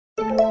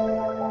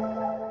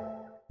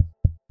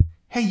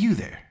Hey, you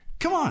there.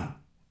 Come on,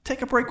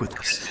 take a break with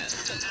us.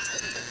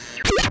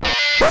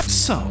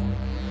 So,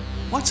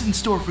 what's in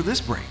store for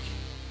this break?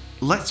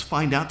 Let's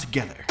find out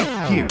together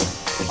here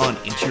on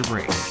It's Your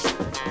Break.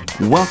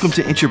 Welcome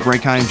to It's Your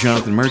Break. I'm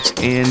Jonathan Mertz,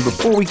 and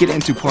before we get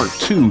into part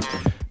 2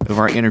 of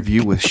our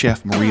interview with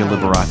Chef Maria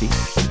Liberati,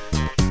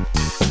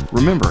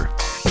 remember,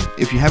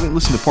 if you haven't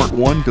listened to part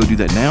 1, go do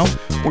that now.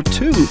 Or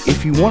 2,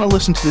 if you want to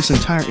listen to this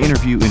entire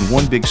interview in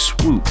one big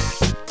swoop,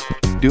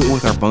 do it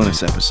with our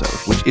bonus episode,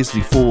 which is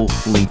the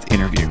full-length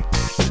interview,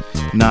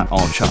 not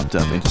all chopped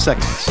up into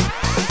segments.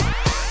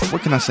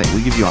 What can I say?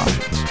 We give you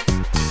options.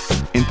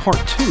 In part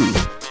 2,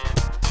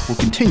 we'll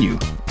continue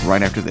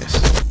right after this.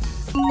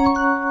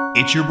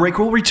 It's Your Break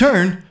will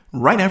return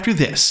right after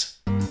this.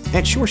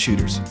 At Shore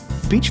Shooters,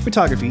 beach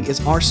photography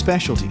is our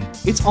specialty.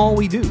 It's all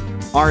we do.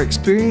 Our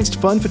experienced,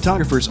 fun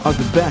photographers are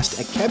the best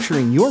at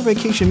capturing your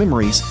vacation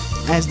memories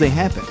as they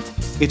happen.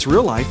 It's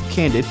real life,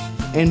 candid,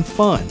 and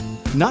fun,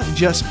 not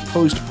just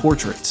posed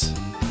portraits.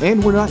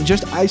 And we're not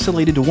just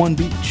isolated to one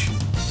beach.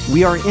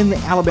 We are in the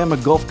Alabama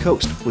Gulf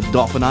Coast with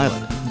Dolphin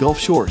Island, Gulf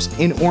Shores,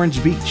 and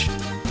Orange Beach,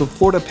 the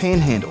Florida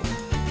Panhandle,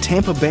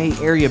 Tampa Bay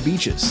area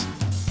beaches,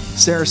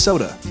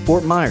 Sarasota,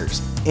 Fort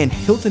Myers, and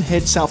Hilton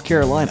Head, South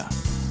Carolina.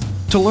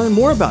 To learn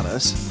more about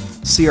us,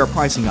 see our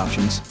pricing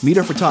options, meet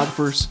our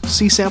photographers,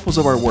 see samples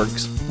of our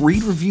works,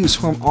 read reviews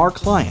from our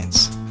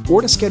clients,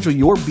 or to schedule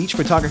your beach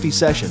photography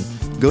session,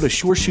 go to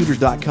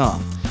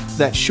shoreshooters.com.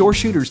 That's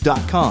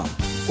shoreshooters.com,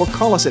 or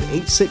call us at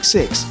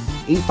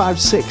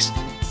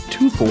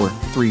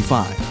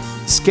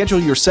 866-856-2435.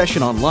 Schedule your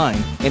session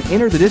online and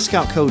enter the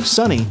discount code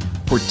SUNNY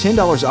for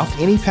 $10 off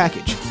any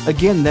package.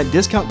 Again, that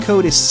discount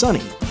code is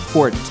SUNNY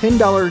for a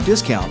 $10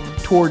 discount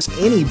towards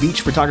any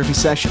beach photography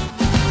session.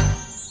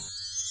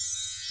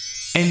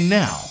 And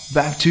now,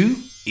 back to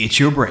It's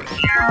Your Break.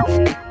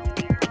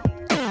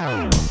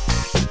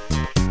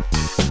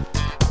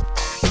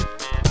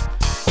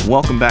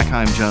 Welcome back.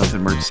 I'm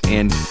Jonathan Mertz,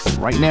 and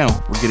right now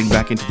we're getting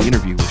back into the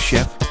interview with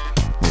Chef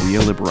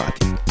Maria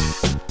Liberati.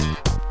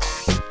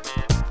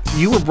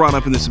 You were brought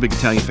up in this big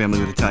Italian family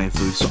with Italian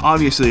food, so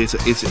obviously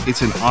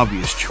it's an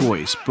obvious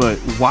choice. But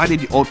why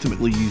did you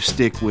ultimately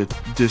stick with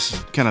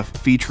this kind of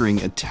featuring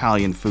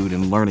Italian food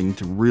and learning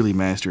to really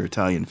master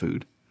Italian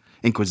food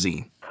and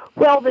cuisine?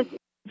 Well, the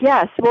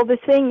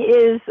thing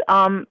is,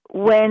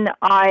 when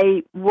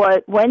I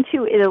went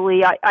to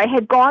Italy, I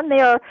had gone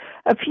there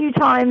a few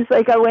times.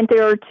 Like, I went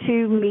there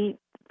to meet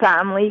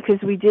family, because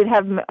we did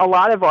have a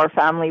lot of our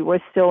family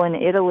was still in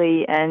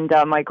Italy, and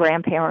my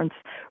grandparents,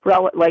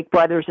 like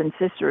brothers and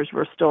sisters,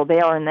 were still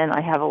there. And then I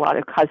have a lot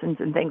of cousins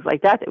and things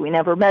like that we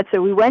never met.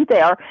 So we went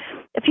there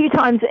a few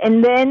times,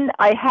 and then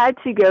I had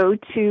to go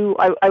to.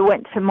 I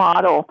went to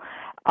model.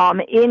 I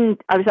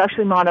was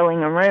actually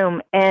modeling a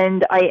room,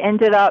 and I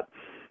ended up.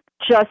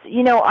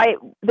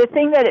 The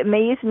thing that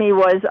amazed me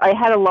was I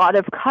had a lot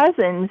of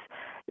cousins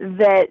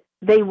that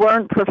they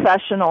weren't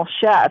professional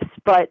chefs,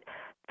 but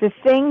the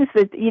things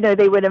that,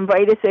 they would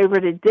invite us over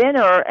to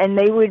dinner, and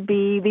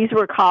these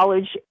were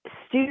college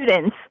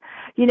students,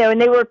 and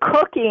they were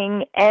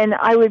cooking, and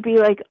I would be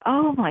like,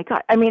 oh my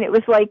God. I mean, it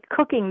was like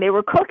cooking. They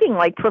were cooking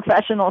like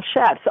professional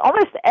chefs.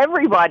 Almost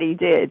everybody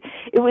did.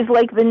 It was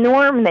like the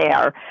norm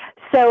there.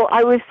 So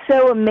I was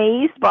so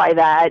amazed by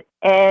that.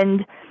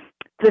 And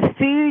the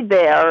food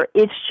there,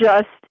 it's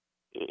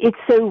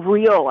so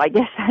real. I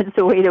guess that's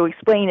the way to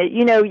explain it.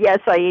 Yes,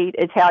 I ate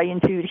Italian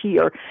food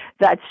here.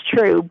 That's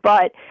true.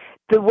 But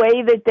the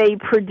way that they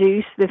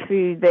produce the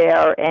food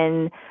there,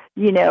 and,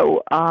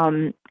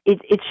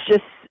 it's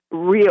just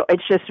real.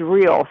 It's just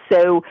real.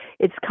 So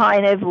it's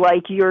kind of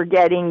like you're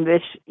getting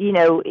this,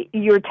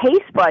 your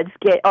taste buds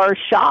are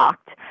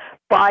shocked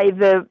by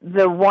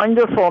the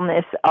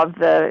wonderfulness of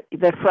the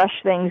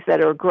fresh things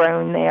that are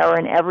grown there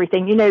and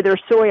everything. Their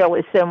soil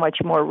is so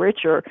much more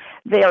richer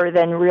there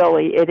than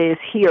really it is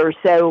here.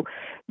 So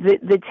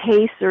the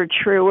tastes are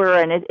truer,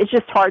 and it's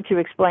just hard to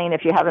explain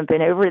if you haven't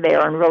been over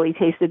there and really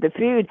tasted the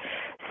food.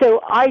 So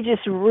I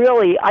just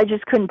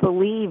couldn't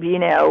believe,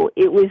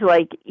 it was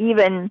like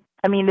the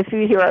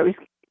food here, I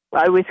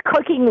was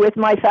cooking with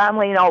my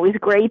family and all was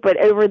great, but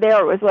over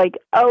there it was like,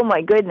 oh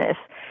my goodness.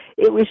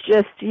 It was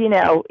just,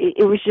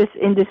 it was just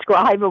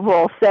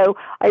indescribable. So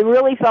I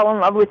really fell in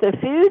love with the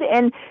food,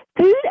 and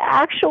food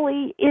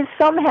actually is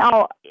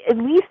somehow, at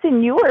least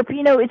in Europe,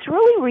 it's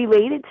really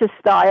related to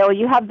style.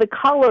 You have the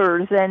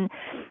colors and,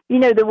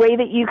 the way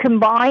that you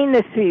combine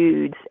the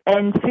foods,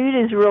 and food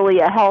is really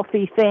a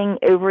healthy thing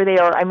over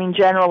there. I mean,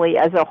 generally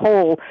as a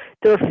whole,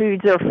 their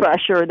foods are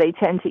fresher. They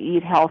tend to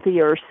eat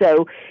healthier.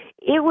 So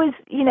it was,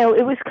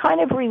 it was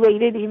kind of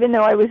related, even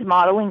though I was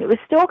modeling, it was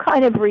still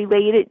kind of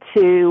related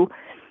to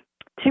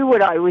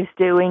what I was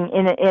doing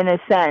in a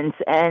sense.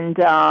 And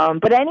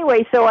but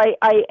anyway, so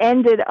I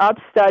ended up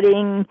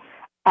studying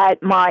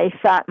at my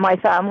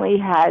family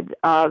had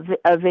a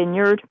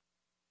vineyard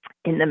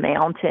in the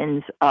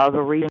mountains of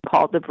a region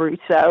called the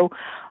Abruzzo,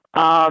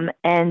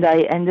 and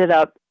I ended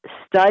up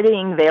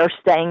staying there,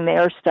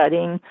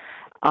 studying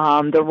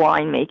the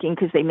winemaking,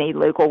 because they made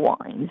local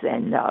wines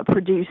and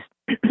produced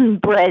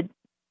bread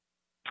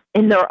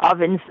in their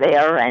ovens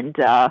there, and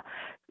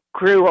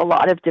grew a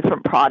lot of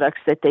different products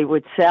that they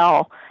would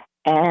sell.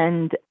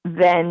 And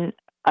then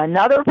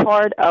another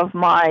part of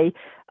my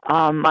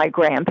my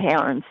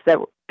grandparents, that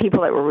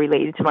people that were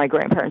related to my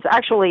grandparents,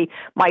 actually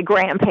my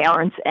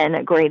grandparents and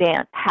a great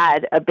aunt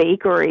had a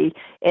bakery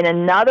in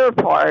another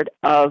part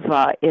of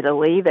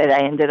Italy that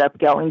I ended up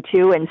going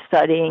to and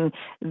studying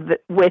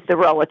with the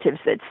relatives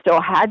that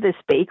still had this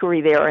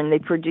bakery there, and they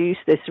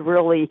produced this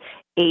really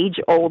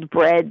age-old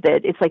bread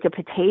that it's like a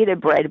potato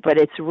bread, but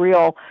it's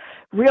real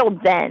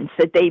dense,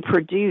 that they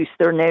produce.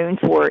 They're known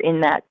for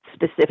in that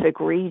specific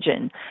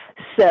region.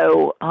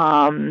 So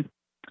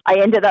I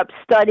ended up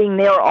studying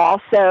there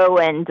also,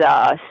 and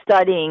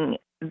studying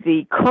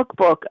the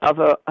cookbook of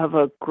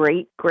a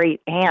great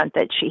aunt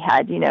that she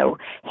had,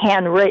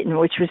 handwritten,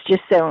 which was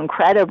just so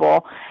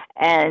incredible.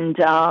 And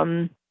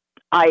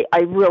I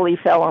really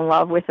fell in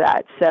love with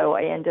that. So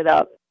I ended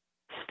up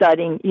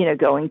studying,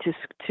 going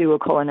to a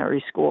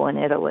culinary school in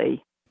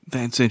Italy.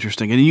 That's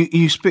interesting. And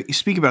you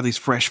speak about these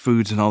fresh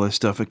foods and all this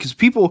stuff, because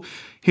people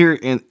here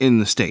in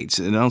the States,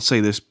 and I'll say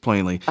this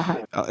plainly,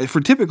 for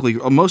typically,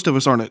 most of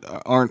us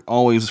aren't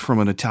always from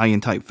an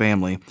Italian type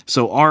family.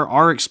 So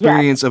our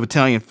experience of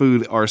Italian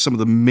food are some of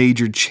the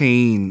major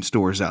chain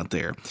stores out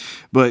there.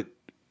 But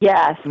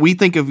we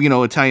think of,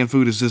 Italian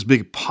food as this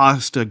big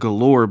pasta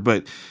galore,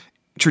 but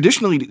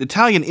traditionally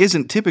Italian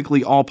isn't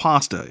typically all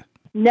pasta.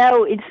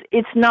 No,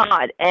 it's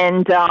not.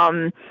 And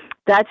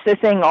that's the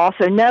thing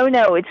also. No,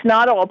 it's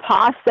not all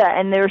pasta,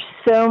 and there's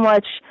so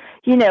much,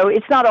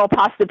 it's not all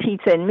pasta,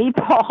 pizza, and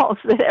meatballs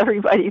that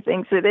everybody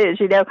thinks it is.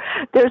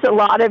 There's a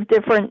lot of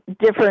different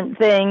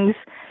things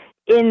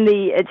in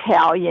the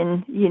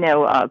Italian,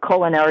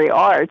 culinary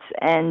arts.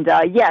 And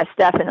yes,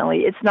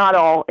 definitely, it's not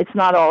all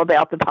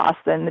about the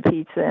pasta and the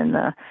pizza and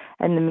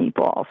the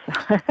meatballs.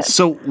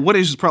 So what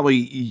is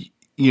probably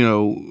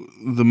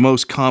the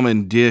most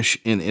common dish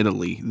in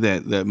Italy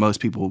that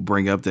most people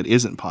bring up that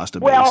isn't pasta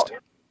based? Well,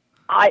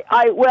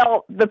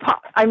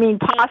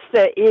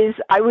 pasta is,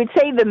 I would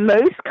say, the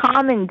most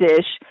common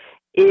dish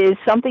is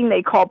something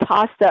they call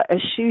pasta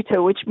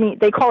asciutta, which means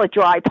they call it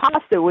dry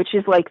pasta, which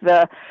is like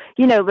the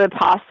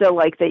pasta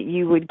like that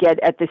you would get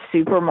at the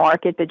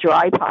supermarket, the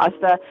dry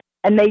pasta,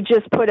 and they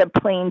just put a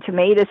plain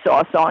tomato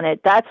sauce on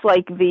it. That's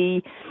like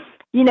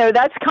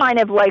that's kind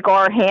of like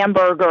our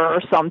hamburger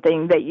or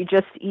something that you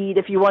just eat.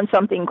 If you want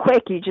something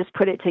quick, you just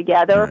put it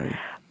together. Right.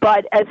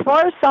 But as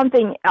far as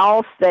something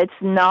else that's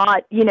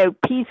not,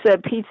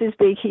 pizza's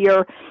big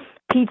here,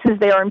 pizza's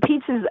there, and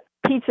pizza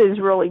is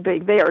really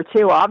big there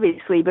too,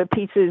 obviously, but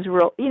pizza is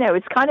real,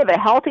 it's kind of a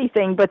healthy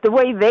thing. But the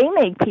way they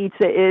make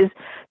pizza is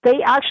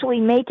they actually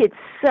make it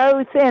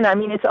so thin. I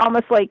mean, it's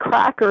almost like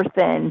cracker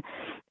thin.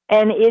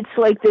 And it's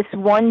like this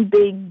one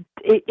big,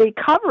 it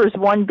covers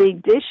one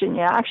big dish, and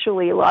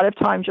actually a lot of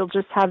times you'll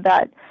just have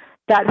that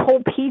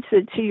whole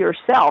pizza to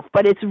yourself,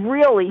 but it's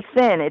really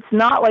thin. It's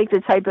not like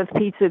the type of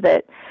pizza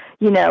that,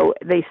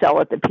 they sell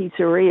at the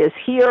pizzerias.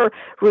 Here,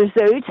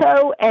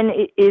 risotto and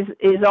it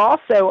is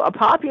also a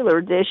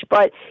popular dish,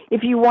 but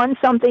if you want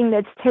something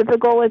that's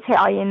typical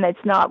Italian,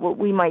 that's not what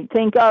we might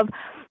think of,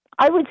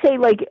 I would say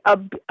like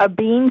a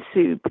bean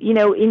soup.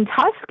 In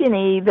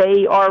Tuscany,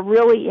 they're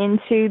really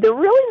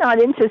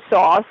not into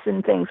sauce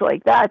and things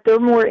like that. They're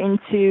more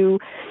into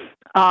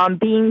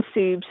bean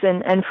soups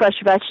and fresh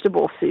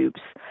vegetable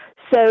soups.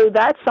 So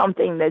that's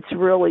something that's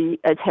really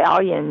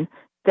Italian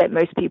that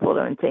most people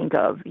don't think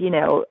of,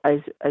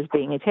 as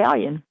being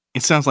Italian.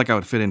 It sounds like I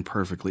would fit in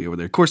perfectly over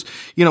there. Of course,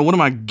 one of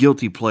my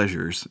guilty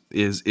pleasures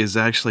is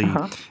actually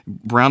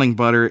browning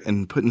butter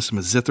and putting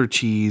some zither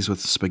cheese with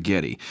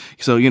spaghetti.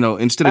 So,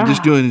 instead of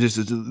just doing just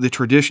the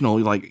traditional,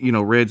 like,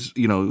 red,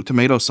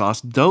 tomato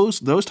sauce, those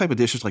type of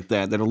dishes like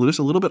that are just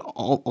a little bit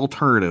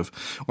alternative,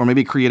 or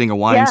maybe creating a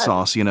wine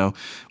sauce,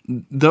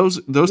 those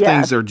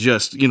things are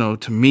just,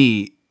 to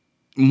me,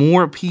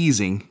 more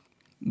appeasing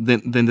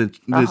than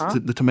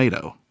the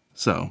tomato.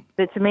 So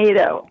the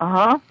tomato,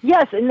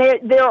 yes, and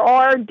there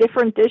are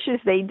different dishes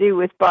they do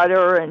with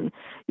butter and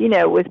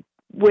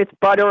with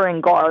butter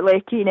and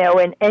garlic,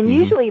 and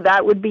usually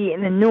that would be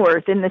in the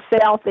north. In the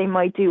south, they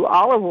might do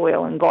olive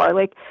oil and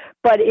garlic,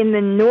 but in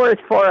the north,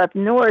 far up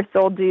north,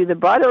 they'll do the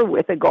butter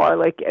with the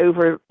garlic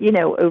over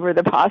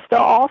the pasta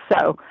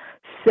also.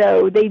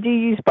 So they do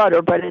use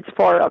butter, but it's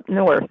far up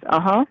north.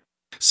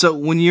 So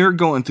when you're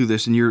going through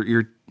this and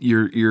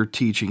you're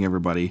teaching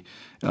everybody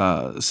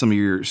some of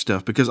your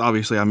stuff, because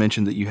obviously I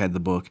mentioned that you had the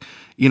book,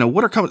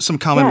 what are some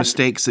common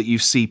mistakes that you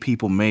see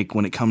people make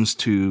when it comes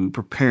to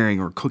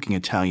preparing or cooking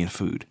Italian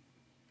food?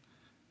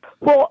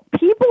 Well,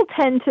 people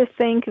tend to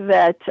think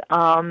that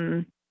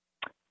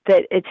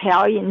that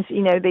Italians,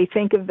 they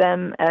think of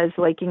them as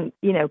like,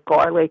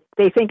 garlic.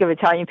 They think of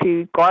Italian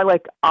food,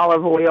 garlic,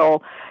 olive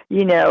oil,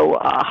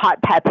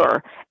 hot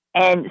pepper.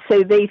 And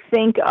so they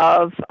think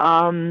of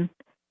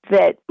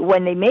that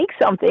when they make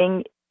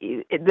something,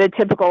 the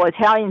typical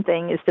Italian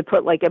thing is to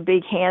put like a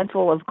big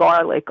handful of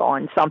garlic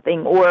on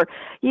something, or,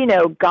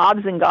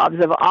 gobs and gobs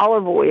of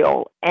olive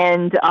oil.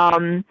 And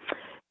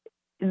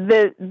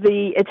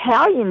the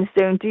Italians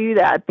don't do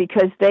that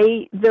because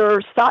their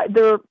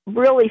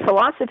really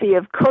philosophy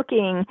of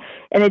cooking,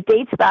 and it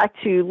dates back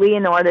to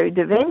Leonardo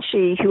da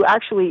Vinci, who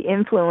actually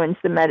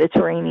influenced the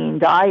Mediterranean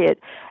diet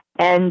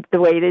and the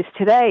way it is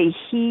today.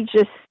 He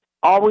just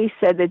always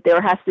said that there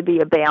has to be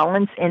a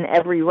balance in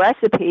every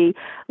recipe,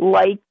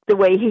 like the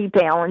way he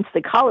balanced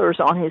the colors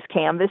on his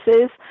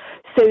canvases.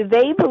 So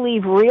they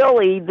believe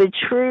really the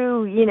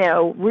true,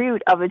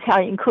 root of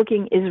Italian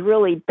cooking is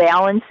really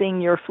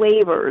balancing your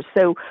flavors.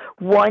 So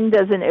one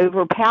doesn't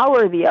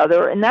overpower the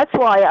other. And that's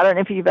why, I don't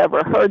know if you've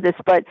ever heard this,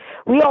 but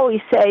we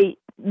always say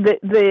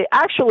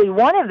actually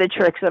one of the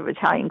tricks of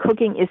Italian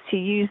cooking is to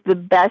use the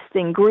best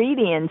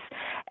ingredients.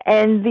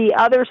 And the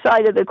other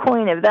side of the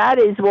coin of that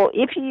is, well,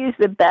 if you use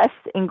the best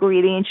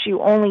ingredients,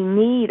 you only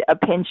need a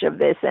pinch of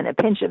this and a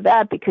pinch of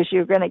that because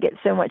you're going to get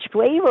so much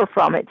flavor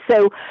from it.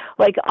 So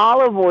like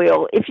olive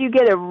oil, if you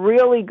get a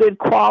really good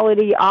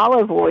quality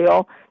olive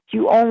oil,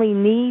 you only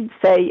need,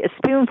 say, a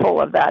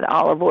spoonful of that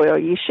olive oil.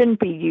 You shouldn't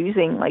be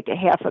using like a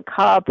half a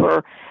cup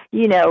or,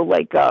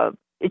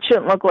 it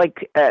shouldn't look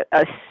like a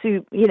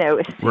soup, a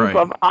soup right.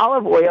 of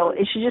olive oil.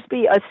 It should just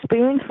be a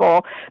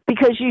spoonful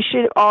because you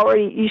should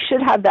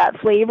have that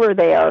flavor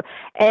there.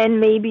 And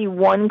maybe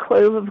 1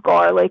 clove of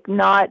garlic,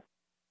 not,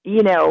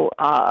 10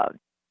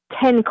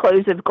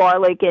 cloves of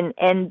garlic.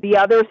 And the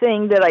other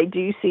thing that I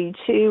do see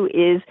too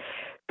is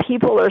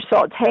people are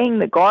sauteing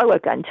the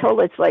garlic until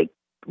it's like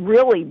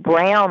really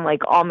brown,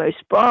 like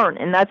almost burnt.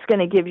 And that's going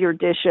to give your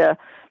dish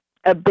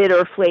a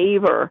bitter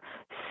flavor.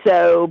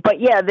 So,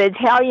 but yeah, the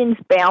Italians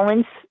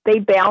balance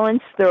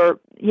their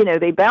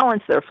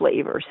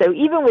flavor. So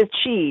even with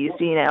cheese,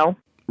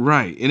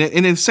 Right. And it's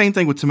the same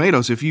thing with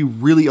tomatoes. If you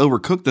really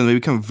overcook them, they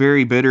become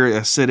very bitter,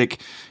 acidic.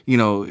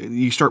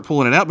 You start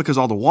pulling it out because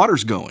all the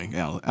water's going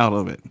out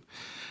of it.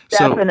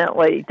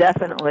 Definitely.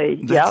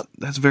 Yep.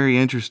 That's very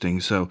interesting.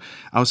 So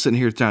I was sitting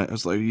here, I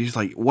was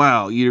like,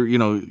 wow,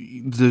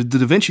 the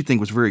Da Vinci thing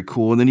was very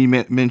cool. And then you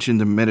mentioned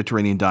the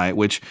Mediterranean diet,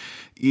 which,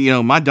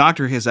 my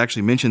doctor has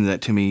actually mentioned that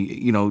to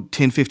me,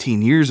 10,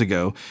 15 years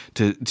ago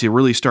to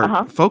really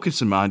start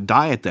focusing my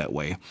diet that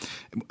way.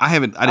 I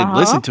didn't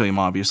listen to him,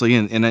 obviously,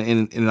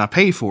 and I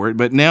paid for it,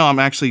 but now I'm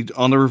actually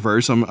on the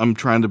reverse. I'm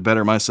trying to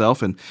better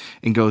myself and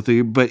go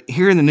through. But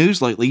here in the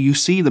news lately, you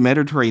see the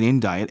Mediterranean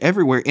diet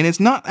everywhere, and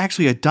it's not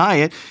actually a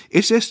diet.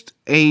 It's just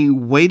a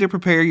way to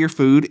prepare your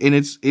food, and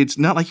it's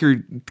not like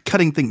you're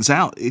cutting things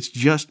out. It's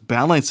just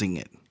balancing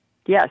it.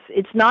 Yes,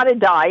 it's not a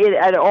diet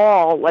at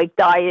all, like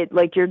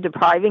you're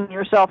depriving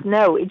yourself.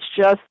 No, it's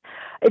just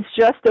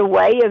a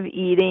way of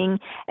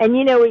eating. And,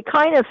 it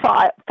kind of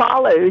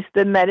follows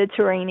the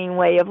Mediterranean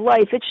way of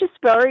life. It's just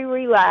very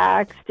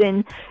relaxed.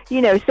 And,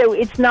 so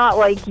it's not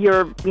like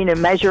you're,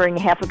 measuring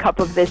half a cup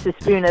of this, a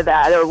spoon of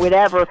that, or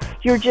whatever.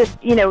 You're just,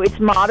 it's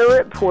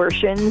moderate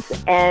portions.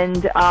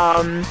 And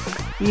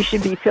you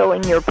should be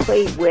filling your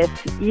plate with,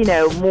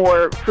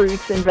 more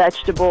fruits and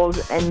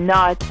vegetables and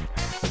nuts.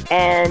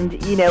 And,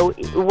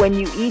 when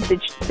you eat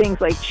things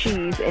like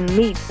cheese and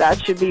meats,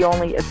 that should be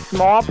only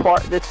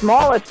the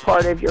smallest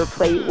part of your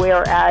plate,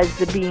 whereas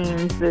the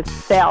beans, the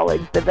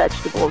salads, the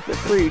vegetables, the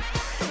fruits,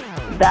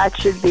 that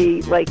should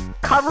be like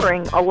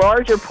covering a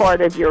larger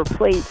part of your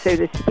plate, so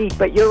to speak.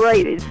 But you're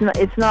right,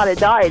 it's not a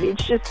diet.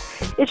 It's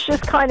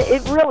just kind of,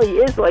 it really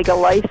is like a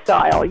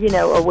lifestyle,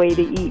 a way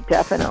to eat,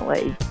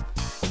 definitely.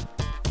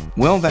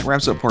 Well, that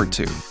wraps up part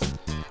 2.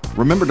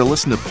 Remember to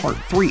listen to part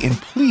 3, and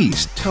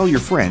please tell your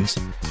friends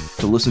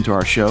to listen to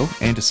our show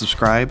and to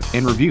subscribe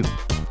and review.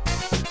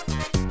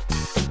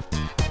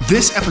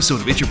 This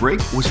episode of It's Your Break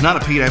was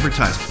not a paid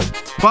advertisement.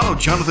 Follow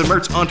Jonathan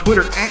Mertz on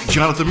Twitter at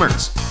Jonathan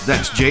Mertz.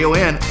 That's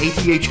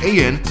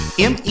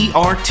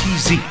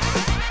JONATHANMERTZ.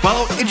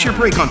 Follow It's Your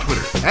Break on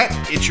Twitter at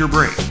It's Your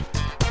Break.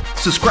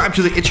 Subscribe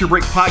to the It's Your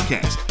Break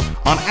podcast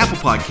on Apple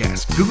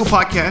Podcasts, Google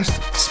Podcasts,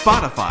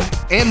 Spotify,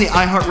 and the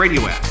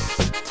iHeartRadio app.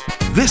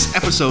 This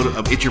episode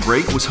of It's Your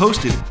Break was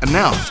hosted,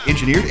 announced,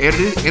 engineered,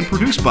 edited, and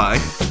produced by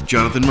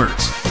Jonathan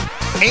Mertz.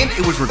 And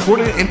it was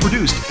recorded and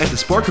produced at the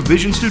Spark of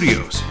Vision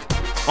Studios.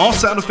 All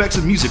sound effects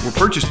and music were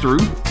purchased through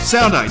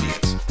Sound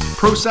Ideas,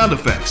 Pro Sound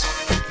Effects,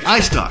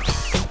 iStock,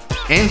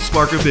 and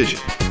Spark of Vision.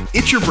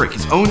 It's Your Break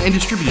is owned and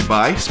distributed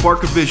by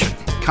Spark of Vision.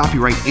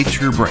 Copyright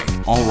It's Your Break.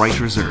 All rights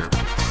reserved.